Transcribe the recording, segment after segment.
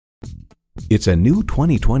It's a new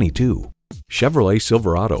 2022 Chevrolet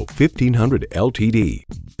Silverado 1500 LTD.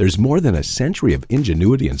 There's more than a century of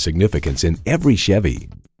ingenuity and significance in every Chevy.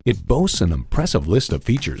 It boasts an impressive list of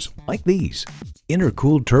features like these: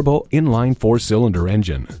 intercooled turbo inline 4-cylinder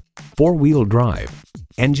engine, 4-wheel drive,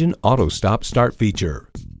 engine auto stop start feature,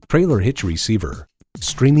 trailer hitch receiver,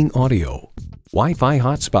 streaming audio, Wi-Fi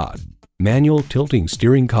hotspot, manual tilting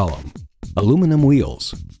steering column, aluminum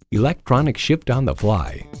wheels, electronic shift on the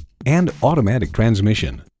fly, and automatic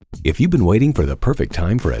transmission. If you've been waiting for the perfect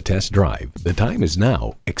time for a test drive, the time is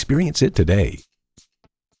now. Experience it today.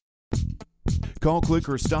 Call, click,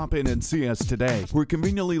 or stop in and see us today. We're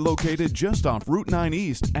conveniently located just off Route 9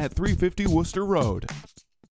 East at 350 Worcester Road.